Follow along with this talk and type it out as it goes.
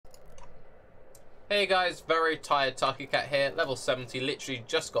Hey guys, very tired Tarke Cat here, level 70, literally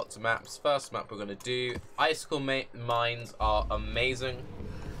just got to maps. First map we're going to do, Icicle Mines are amazing.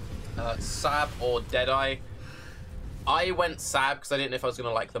 Sab or Deadeye. I went Sab because I didn't know if I was going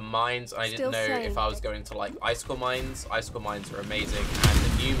to like the mines, and I didn't know if I was going to like Icicle Mines. Icicle Mines are amazing, and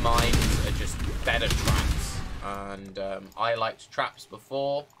the new mines are just better traps. And I liked traps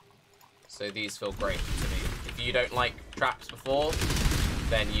before, so these feel great to me. If you don't like traps before,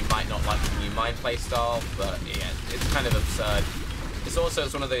 then you might not like the new mine playstyle, but yeah, it's kind of absurd. It's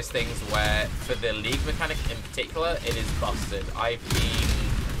one of those things where, for the league mechanic in particular, it is busted. I've been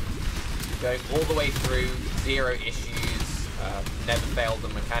going all the way through, zero issues, never failed the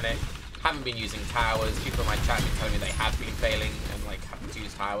mechanic, haven't been using towers. People in my chat have been telling me they have been failing and like having to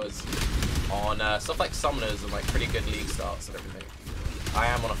use towers on stuff like summoners and like pretty good league starts and everything. I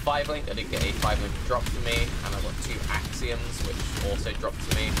am on a 5-link. I did get a 5-link drop to me, and I've got 2 axioms, which also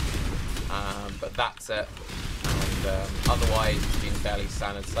dropped to me. But that's it. And otherwise, it's been fairly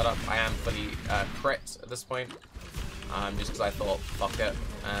standard setup. I am fully crit at this point, just because I thought, fuck it.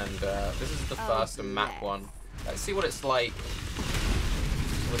 And this is the first map one. Let's see what it's like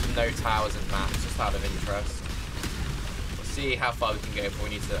with no towers in maps, just out of interest. We'll see how far we can go before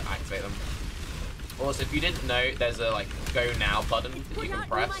we need to activate them. Also, if you didn't know, there's a like go now button that you can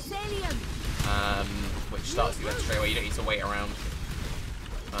press, which starts the event straight away. You don't need to wait around.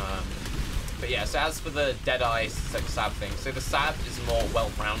 But yeah, so as for the Deadeye Sab thing, so the Sab is more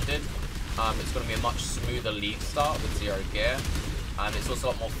well-rounded. It's going to be a much smoother league start with 0 gear. It's also a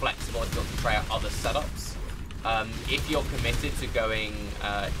lot more flexible if you want to try out other setups. If you're committed to going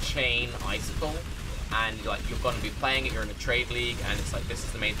chain Icicle, and like you're going to be playing it, you're in a trade league, and it's like this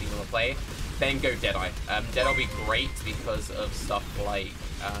is the main thing you want to play, then go Deadeye. Deadeye will be great because of stuff like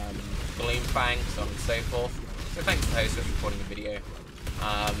Gloomfang, so on and so forth. So thanks to the host for recording the video.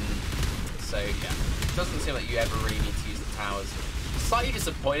 So yeah, it doesn't seem like you ever really need to use the towers. Slightly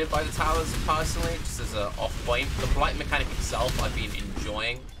disappointed by the towers personally, just as an off point. The Blight mechanic itself I've been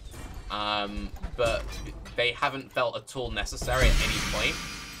enjoying, but they haven't felt at all necessary at any point.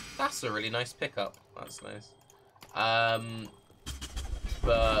 That's a really nice pickup. That's nice.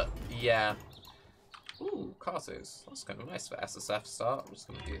 But yeah. Ooh, Cartos. That's kind of nice for SSF start. I'm just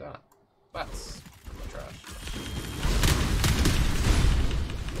going to do that. That's trash.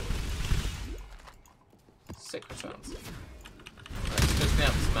 Sick returns. Alright, so just clean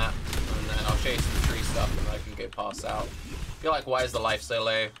up this map, and then I'll show you some tree stuff, and then I can go pass out. If you're like, why is the life so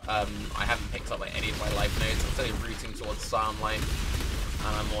low? I haven't picked up like any of my life nodes. I'm still rooting towards Psalm life,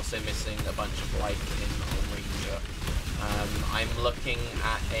 and I'm also missing a bunch of life in Ranger. I'm looking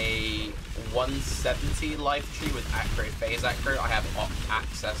at a 170 life tree with accurate phase accurate. I have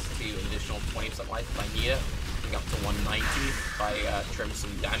access to an additional 20% life if I need it. I think up to 190 if I trim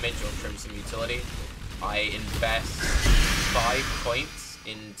some damage or trim some utility. I invest 5 points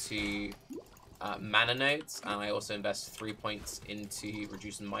into mana nodes, and I also invest 3 points into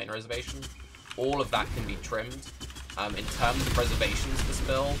reducing mine reservation. All of that can be trimmed. In terms of reservations for this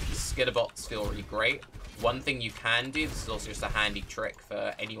build, skitterbots feel really great. One thing you can do, this is also just a handy trick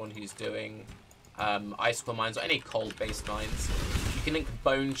for anyone who's doing Icicle Mines or any cold-based mines, you can link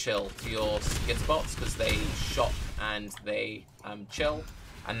Bone Chill to your skitterbots because they shock and they chill,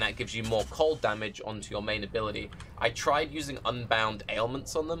 and that gives you more cold damage onto your main ability. I tried using Unbound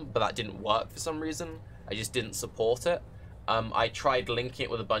Ailments on them, but that didn't work for some reason. I just didn't support it. I tried linking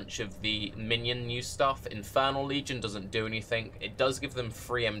it with a bunch of the minion new stuff. Infernal Legion doesn't do anything. It does give them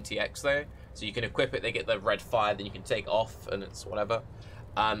free MTX though, so you can equip it, they get the red fire, then you can take off, and it's whatever.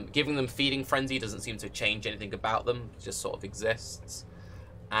 Giving them Feeding Frenzy doesn't seem to change anything about them, it just sort of exists.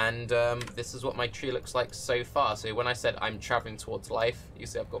 And this is what my tree looks like so far. So when I said I'm traveling towards life, you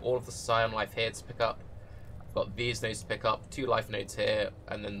see I've got all of the Scion life here to pick up. I've got these nodes to pick up, 2 life nodes here,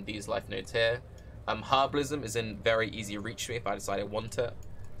 and then these life nodes here. Herbalism is in very easy reach for me if I decide I want it.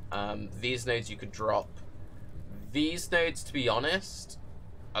 These nodes you could drop. These nodes, to be honest,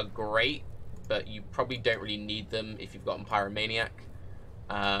 are great, but you probably don't really need them if you've got Pyromaniac.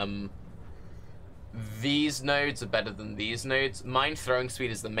 These nodes are better than these nodes. Mine throwing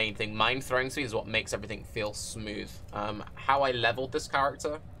speed is the main thing. Mine throwing speed is what makes everything feel smooth. How I leveled this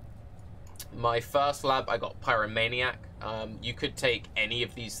character. My first lab, I got Pyromaniac. You could take any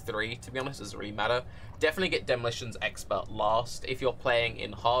of these 3, to be honest, it doesn't really matter. Definitely get Demolitions Expert last. If you're playing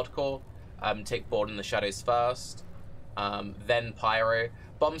in hardcore, take Born in the Shadows first, then Pyro.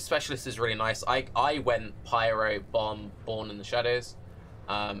 Bomb Specialist is really nice. I went Pyro, Bomb, Born in the Shadows.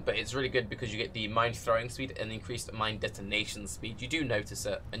 But it's really good because you get the mine throwing speed and increased mine detonation speed. You do notice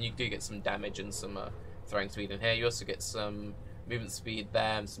it, and you do get some damage and some throwing speed in here. You also get some movement speed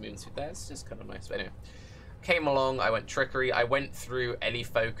there, and some movement speed there. It's just kind of nice. But anyway, came along. I went Trickery. I went through any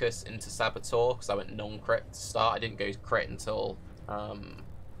focus into Sabotuer because I went non-crit to start. I didn't go crit until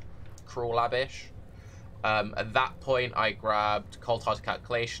Cruel Lab-ish. At that point, I grabbed Cold-Hearted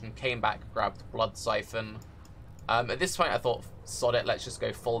Calculation, came back, grabbed Blood Siphon. At this point, I thought, sod it, let's just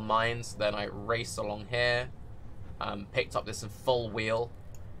go full Mines. Then I raced along here, picked up this in full wheel.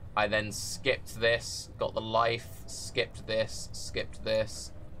 I then skipped this, got the life, skipped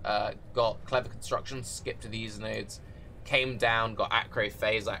this, got Clever Construction, skipped these nodes, came down, got Acro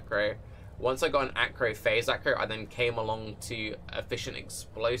Phase Acro. Once I got an Acro Phase Acro, I then came along to Efficient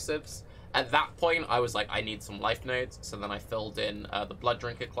Explosives. At that point, I was like, I need some life nodes, so then I filled in the Blood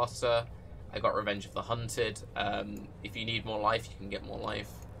Drinker cluster. I got Revenge of the Hunted. If you need more life, you can get more life.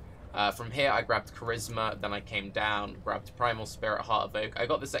 From here, I grabbed Charisma, then I came down, grabbed Primal Spirit, Heart of Oak. I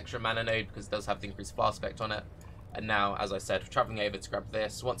got this extra mana node because it does have the increased flask effect on it. And now, as I said, traveling over to grab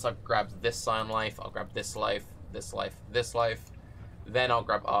this. Once I've grabbed this Scion life, I'll grab this life, this life, this life. Then I'll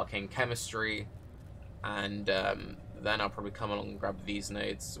grab Arcane Chemistry, and then I'll probably come along and grab these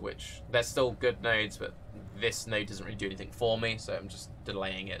nodes, which they're still good nodes, but this node doesn't really do anything for me, so I'm just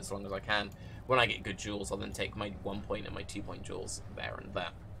delaying it as long as I can. When I get good jewels, I'll then take my 1 point and my 2 point jewels there and there.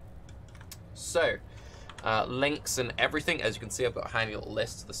 So, links and everything, as you can see, I've got a handy little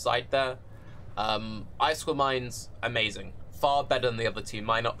list to the side there. Icicle Mines, amazing. Far better than the other two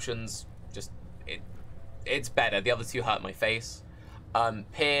mine options. Just, it's better. The other two hurt my face.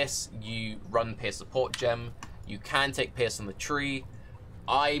 Pierce, you run Pierce Support Gem. You can take Pierce on the tree.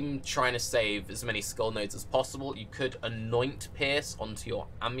 I'm trying to save as many skill nodes as possible. You could anoint Pierce onto your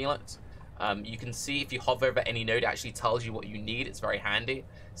amulet. You can see if you hover over any node, it actually tells you what you need. It's very handy.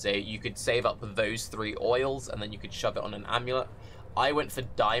 So you could save up with those 3 oils, and then you could shove it on an amulet. I went for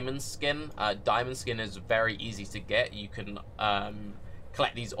Diamond Skin. Diamond Skin is very easy to get. You can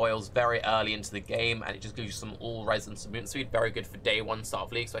collect these oils very early into the game, and it just gives you some all-res and some movement speed. Very good for day 1 start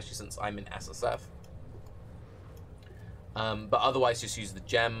of League, especially since I'm in SSF. But otherwise, just use the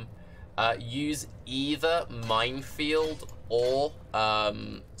gem. Use either Minefield or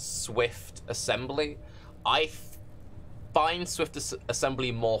Swift Assembly. I find Swift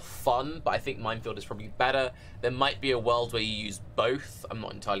Assembly more fun, but I think Minefield is probably better. There might be a world where you use both. I'm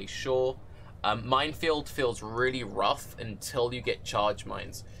not entirely sure. Minefield feels really rough until you get Charge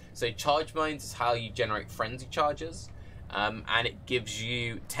Mines. So Charge Mines is how you generate Frenzy Charges. And it gives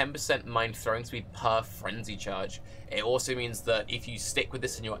you 10% mine throwing speed per frenzy charge. It also means that if you stick with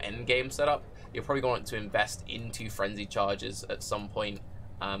this in your end game setup, you're probably going to invest into frenzy charges at some point,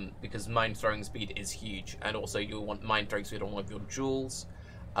 because mine throwing speed is huge, and also you'll want mine throwing speed on one of your jewels.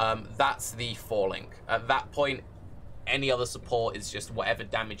 That's the 4-link. At that point, any other support is just whatever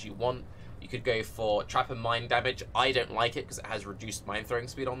damage you want. You could go for Trap and Mine damage. I don't like it because it has reduced mine throwing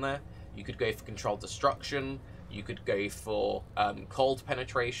speed on there. You could go for Controlled Destruction. You could go for Cold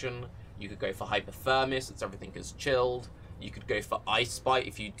Penetration. You could go for Hypothermia since everything is chilled. You could go for Ice Bite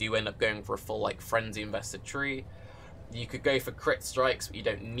if you do end up going for a full like Frenzy Invested Tree. You could go for Crit Strikes, but you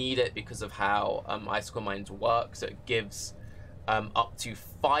don't need it because of how Icicle Mines work. So it gives up to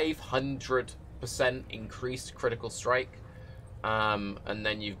 500% increased critical strike. And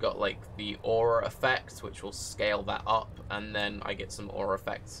then you've got like the aura effect, which will scale that up, and then I get some aura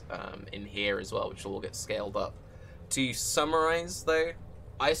effects in here as well, which will all get scaled up. To summarize though,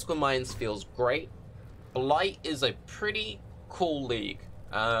 Icicle Mines feels great. Blight is a pretty cool league.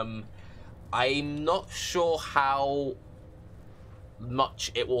 I'm not sure how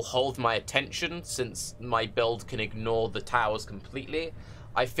much it will hold my attention since my build can ignore the towers completely.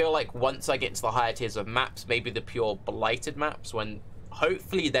 I feel like once I get into the higher tiers of maps, maybe the pure blighted maps, when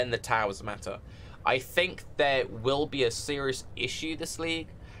hopefully then the towers matter. I think there will be a serious issue this league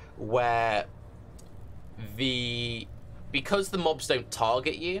where because the mobs don't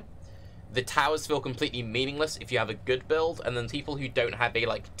target you, the towers feel completely meaningless if you have a good build, and then people who don't have a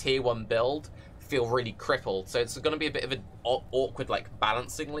like tier 1 build feel really crippled. So it's going to be a bit of an awkward like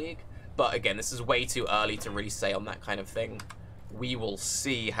balancing league. But again, this is way too early to really say on that kind of thing. We will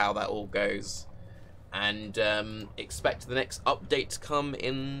see how that all goes, and expect the next update to come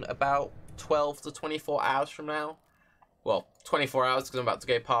in about 12 to 24 hours from now. Well, 24 hours because I'm about to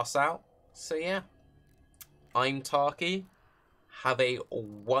go pass out. So yeah, I'm Tarke. Have a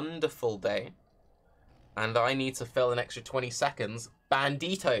wonderful day, and I need to fill an extra 20 seconds.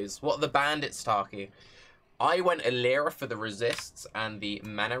 Banditos. What are the bandits, Tarke? I went Illyra for the resists and the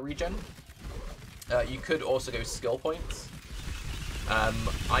mana regen. You could also go skill points.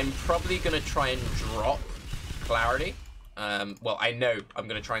 I'm probably going to try and drop Clarity. Well, I know I'm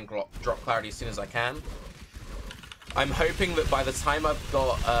going to try and drop Clarity as soon as I can. I'm hoping that by the time I've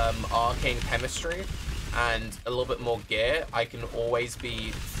got arcane chemistry and a little bit more gear, I can always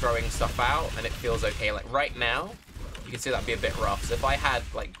be throwing stuff out and it feels okay. Like right now, you can see that'd be a bit rough. So if I had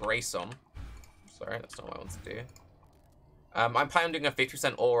like Grace on, sorry, that's not what I want to do. I'm planning on doing a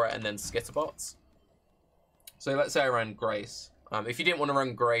 50% aura and then skitterbots. So let's say I run Grace. If you didn't want to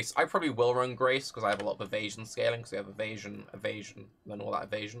run Grace, I probably will run Grace because I have a lot of evasion scaling. Because we have evasion, and then all that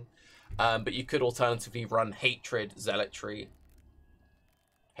evasion. But you could alternatively run Hatred, Zealotry.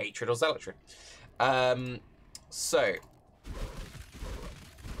 Hatred or Zealotry. So,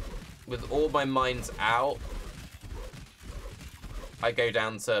 with all my mines out, I go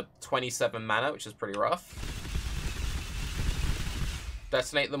down to 27 mana, which is pretty rough.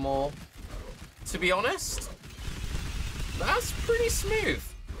 Detonate them all. To be honest, that's pretty smooth.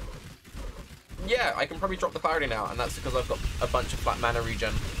 Yeah, I can probably drop the clarity now, and that's because I've got a bunch of flat mana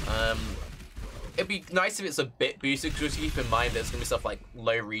regen. It'd be nice if it's a bit boosted, because keep in mind there's going to be stuff like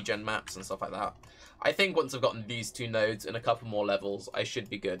low regen maps and stuff like that. I think once I've gotten these 2 nodes and a couple more levels, I should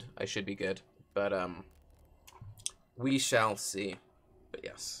be good. I should be good. But, we shall see. But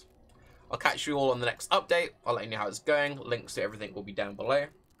yes. I'll catch you all on the next update. I'll let you know how it's going. Links to everything will be down below.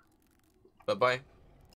 Bye-bye.